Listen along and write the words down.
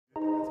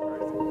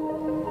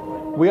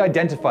We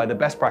identify the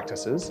best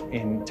practices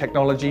in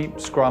technology,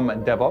 Scrum,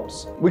 and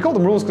DevOps. We call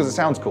them rules because it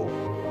sounds cool.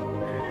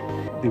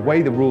 The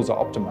way the rules are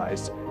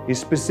optimized is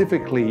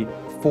specifically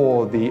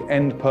for the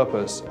end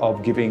purpose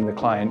of giving the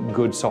client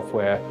good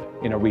software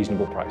in a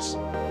reasonable price.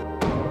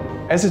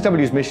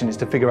 SSW's mission is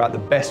to figure out the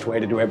best way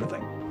to do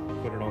everything.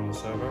 Put it on the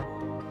server.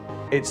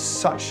 It's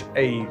such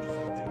a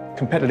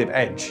competitive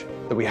edge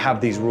that we have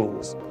these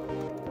rules.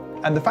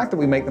 And the fact that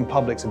we make them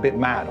public is a bit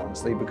mad,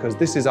 honestly, because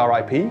this is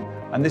our IP,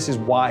 and this is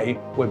why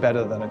we're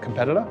better than a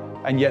competitor,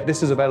 and yet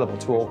this is available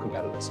to all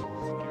competitors.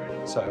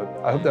 So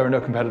I hope there are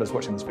no competitors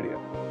watching this video.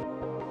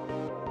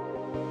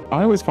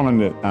 I always find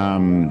it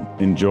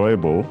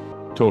enjoyable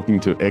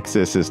talking to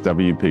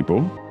ex-SSW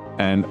people,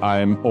 and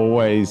I'm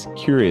always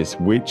curious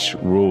which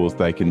rules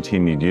they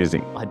continued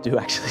using. I do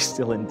actually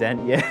still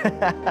indent,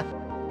 yeah.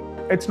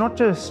 It's not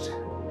just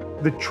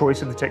the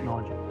choice of the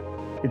technology.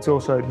 It's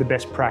also the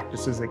best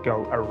practices that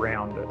go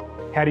around it.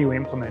 How do you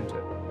implement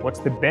it? What's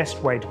the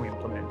best way to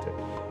implement it?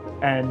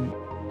 And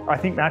I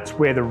think that's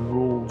where the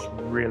rules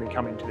really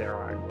come into their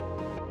own.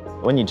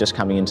 When you're just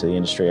coming into the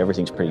industry,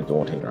 everything's pretty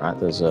daunting, right?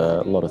 There's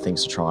a lot of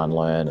things to try and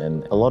learn,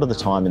 and a lot of the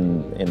time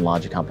in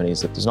larger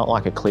companies, there's not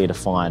like a clear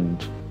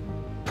defined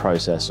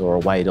process or a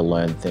way to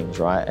learn things,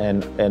 right?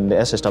 And the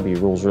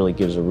SSW rules really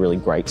gives a really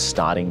great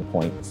starting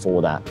point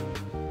for that.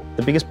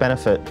 The biggest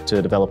benefit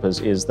to developers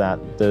is that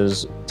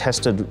there's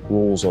tested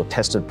rules or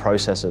tested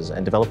processes,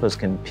 and developers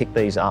can pick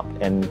these up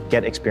and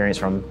get experience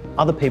from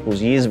other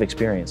people's years of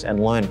experience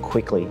and learn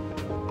quickly.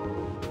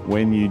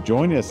 When you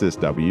join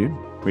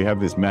SSW, we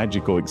have this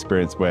magical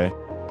experience where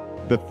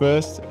the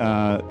first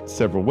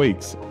several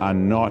weeks are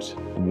not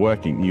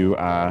working. You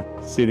are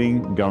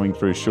sitting, going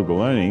through Sugar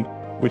Learning,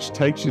 which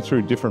takes you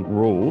through different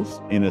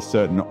rules in a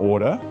certain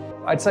order.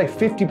 I'd say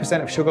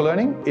 50% of Sugar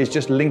Learning is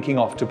just linking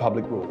off to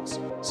public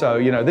rules. So,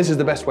 you know, this is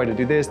the best way to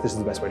do this is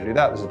the best way to do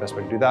that, this is the best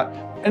way to do that.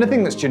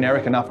 Anything that's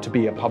generic enough to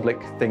be a public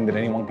thing that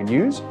anyone can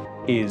use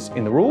is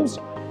in the rules,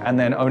 and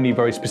then only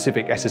very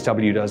specific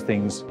SSW does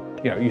things.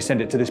 You know, you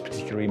send it to this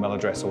particular email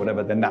address or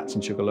whatever, then that's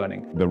in Sugar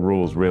Learning. The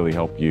rules really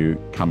help you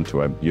come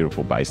to a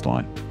beautiful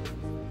baseline.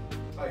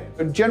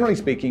 But generally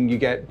speaking, you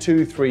get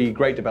 2-3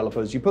 great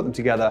developers, you put them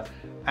together,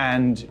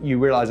 and you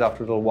realize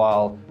after a little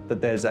while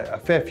that there's a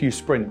fair few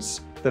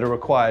sprints that are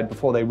required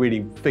before they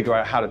really figure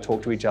out how to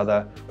talk to each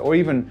other, or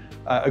even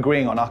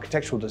agreeing on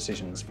architectural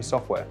decisions for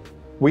software.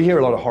 We hear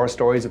a lot of horror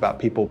stories about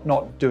people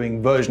not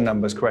doing version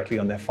numbers correctly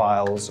on their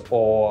files,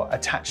 or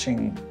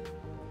attaching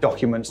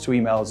documents to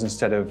emails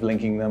instead of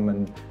linking them,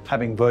 and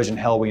having version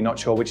hell where you're not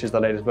sure which is the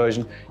latest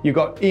version. You've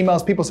got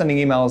emails, people sending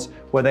emails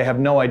where they have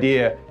no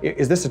idea,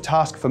 is this a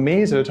task for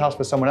me? Is it a task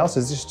for someone else?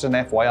 Is this just an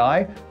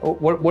FYI?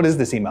 What is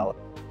this email?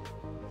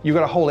 You've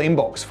got a whole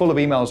inbox full of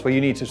emails where you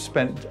need to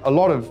spend a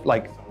lot of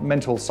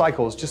mental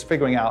cycles just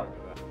figuring out,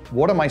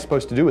 what am I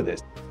supposed to do with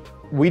this?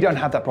 We don't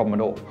have that problem at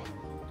all.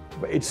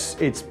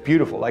 It's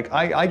beautiful.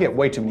 I get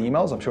way too many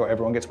emails. I'm sure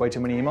everyone gets way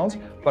too many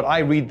emails, but I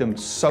read them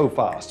so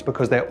fast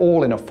because they're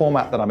all in a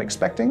format that I'm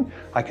expecting.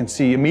 I can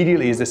see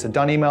immediately, is this a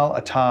done email,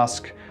 a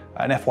task,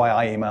 an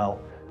FYI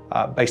email?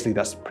 Basically,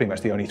 that's pretty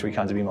much the only 3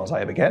 kinds of emails I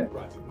ever get.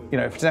 You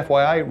know, if it's an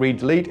FYI, read,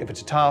 delete. If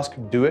it's a task,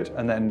 do it,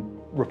 and then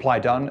reply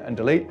done and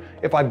delete.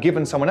 If I've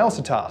given someone else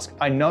a task,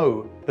 I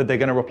know that they're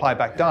going to reply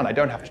back done. I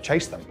don't have to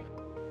chase them.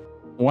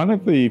 One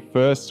of the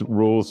first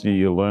rules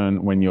you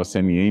learn when you're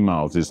sending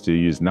emails is to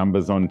use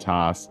numbers on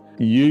tasks.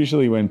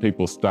 Usually when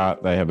people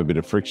start, they have a bit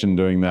of friction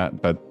doing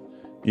that, but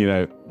you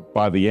know,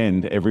 by the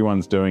end,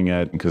 everyone's doing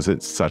it because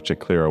it's such a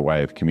clearer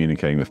way of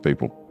communicating with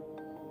people.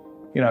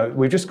 You know,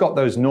 we've just got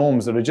those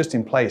norms that are just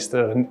in place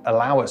that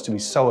allow us to be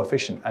so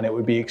efficient, and it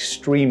would be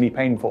extremely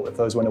painful if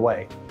those went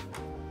away.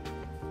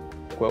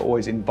 We're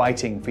always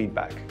inviting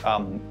feedback.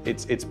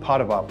 It's part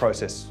of our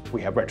process.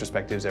 We have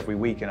retrospectives every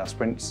week in our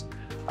sprints,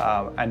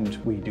 and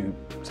we do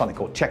something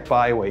called check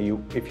by, where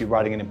if you're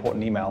writing an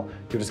important email,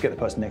 you'll just get the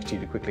person next to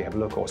you to quickly have a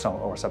look, or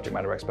a subject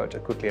matter expert to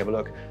quickly have a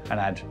look and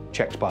add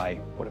checked by,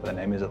 whatever their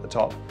name is at the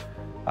top.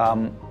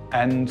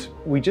 And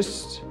we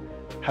just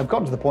have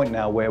gotten to the point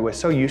now where we're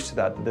so used to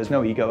that there's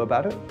no ego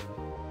about it.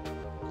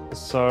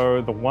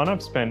 So the one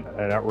I've spent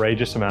an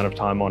outrageous amount of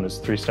time on is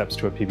 3 steps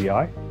to a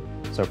PBI,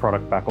 so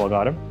product backlog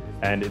item.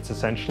 And it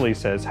essentially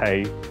says,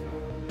 hey,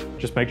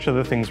 just make sure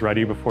the thing's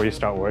ready before you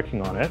start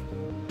working on it.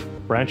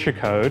 Branch your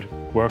code,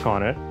 work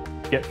on it,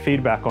 get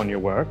feedback on your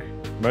work,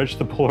 merge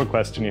the pull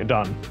request, and you're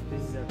done.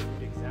 This is a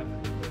good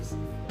example.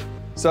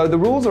 So the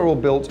rules are all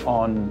built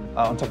on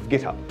top of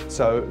GitHub.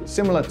 So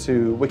similar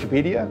to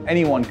Wikipedia,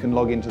 anyone can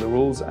log into the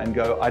rules and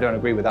go, I don't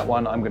agree with that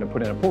one, I'm going to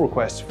put in a pull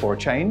request for a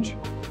change.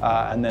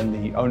 And then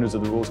the owners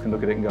of the rules can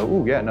look at it and go,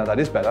 oh yeah, no, that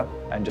is better,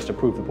 and just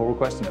approve the pull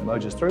request and it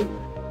merges through.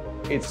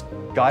 It's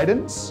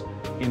guidance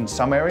in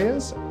some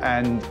areas,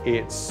 and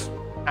it's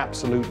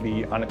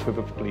absolutely,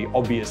 unequivocally,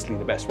 obviously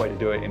the best way to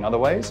do it in other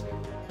ways.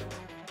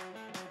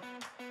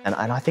 And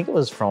I think it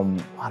was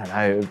from, I don't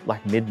know,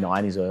 like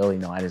mid-90s or early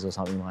 90s or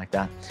something like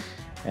that.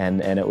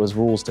 And it was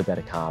rules to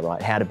better car,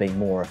 right? How to be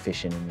more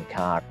efficient in your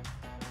car.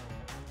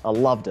 I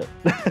loved it.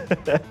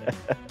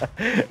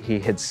 He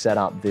had set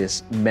up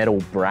this metal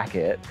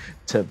bracket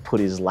to put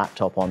his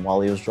laptop on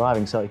while he was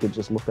driving so he could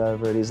just look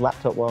over at his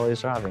laptop while he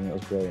was driving. It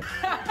was brilliant.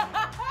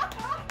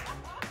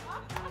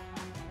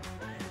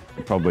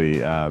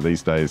 Probably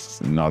these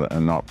days not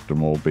an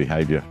optimal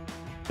behaviour.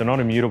 They're not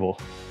immutable.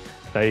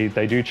 They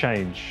do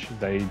change.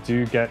 They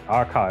do get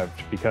archived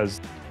because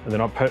they're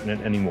not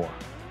pertinent anymore.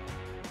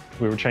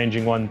 We were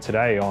changing one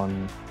today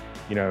on,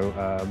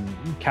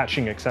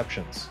 catching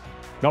exceptions.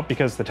 Not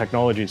because the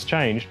technology's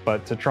changed,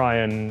 but to try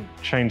and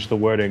change the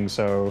wording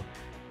so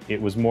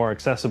it was more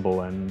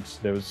accessible and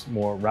there was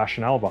more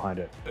rationale behind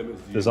it.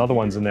 There's other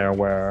ones in there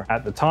where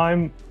at the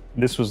time,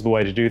 this was the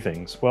way to do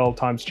things. Well,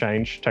 times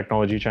change,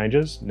 technology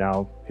changes.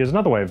 Now, here's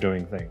another way of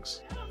doing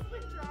things.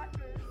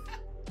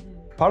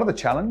 Part of the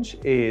challenge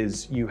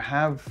is you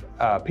have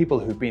people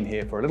who've been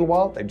here for a little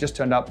while, they've just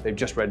turned up, they've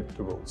just read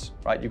the rules,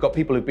 right? You've got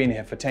people who've been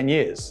here for 10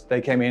 years.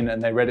 They came in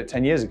and they read it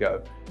 10 years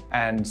ago,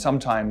 and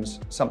sometimes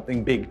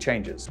something big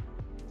changes.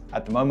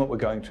 At the moment, we're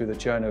going through the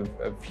churn of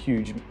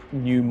huge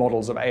new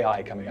models of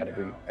AI coming out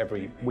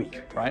every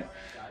week, right?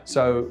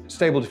 So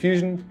Stable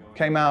Diffusion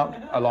came out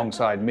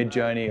alongside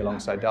Midjourney,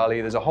 alongside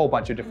DALL-E. There's a whole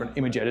bunch of different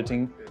image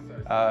editing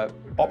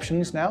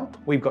options now.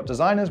 We've got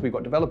designers, we've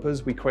got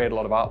developers, we create a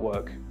lot of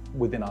artwork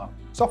within our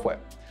software.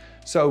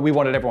 So we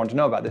wanted everyone to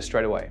know about this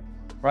straight away,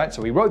 right?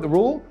 So we wrote the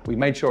rule, we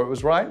made sure it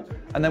was right,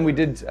 and then we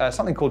did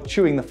something called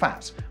chewing the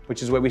fat,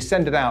 which is where we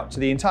send it out to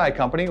the entire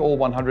company, all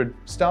 100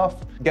 staff,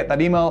 get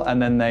that email, and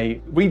then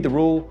they read the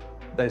rule.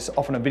 There's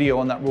often a video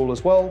on that rule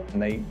as well,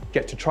 and they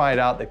get to try it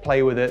out, they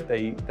play with it,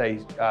 they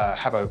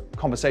have a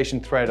conversation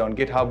thread on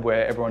GitHub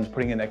where everyone's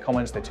putting in their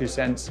comments, their 2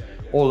 cents,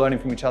 all learning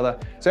from each other.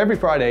 So every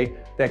Friday,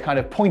 they're kind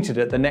of pointed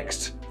at the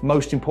next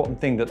most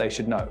important thing that they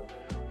should know,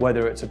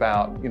 whether it's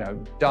about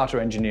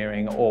data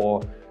engineering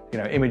or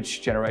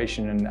image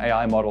generation and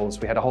AI models.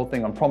 We had a whole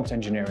thing on prompt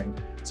engineering.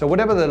 So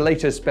whatever the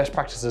latest best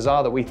practices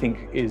are that we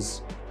think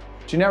is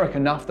generic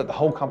enough that the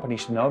whole company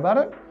should know about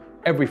it,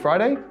 every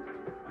Friday,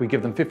 we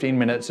give them 15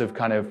 minutes of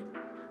kind of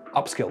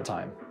upskill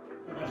time.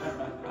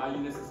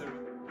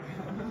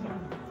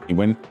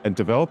 When a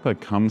developer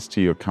comes to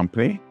your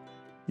company,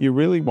 you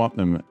really want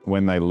them,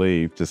 when they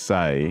leave, to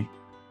say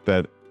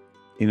that,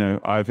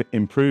 I've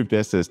improved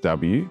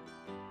SSW.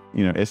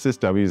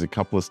 SSW is a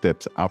couple of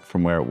steps up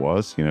from where it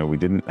was. We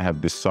didn't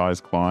have this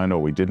size client, or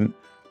we didn't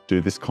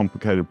do this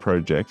complicated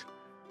project.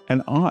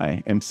 And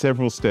I am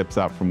several steps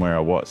up from where I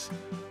was.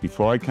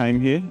 Before I came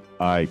here,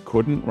 I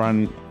couldn't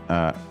run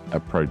a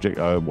project.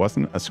 I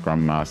wasn't a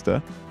Scrum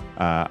Master.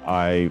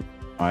 I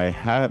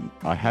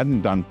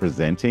hadn't done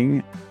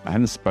presenting. I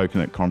hadn't spoken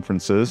at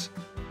conferences.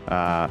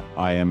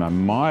 I am a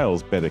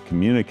miles better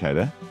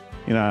communicator.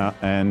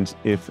 And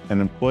if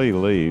an employee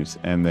leaves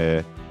and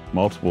they're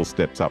multiple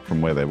steps up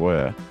from where they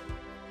were,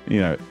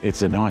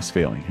 it's a nice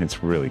feeling.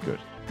 It's really good.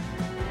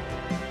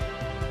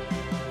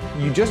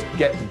 You just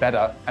get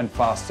better and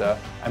faster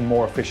and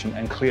more efficient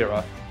and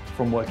clearer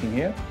from working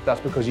here. That's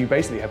because you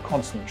basically have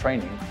constant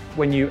training.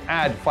 When you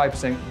add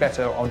 5%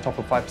 better on top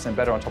of 5%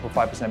 better on top of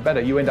 5% better,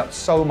 you end up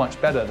so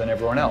much better than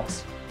everyone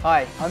else.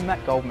 Hi, I'm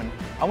Matt Goldman.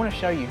 I want to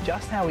show you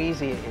just how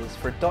easy it is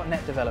for a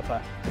 .NET developer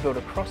to build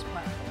a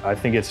cross-platform. I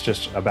think it's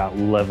just about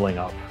leveling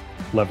up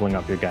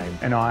your game.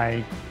 And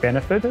I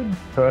benefited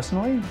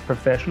personally,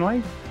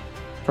 professionally,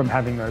 from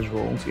having those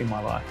rules in my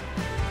life.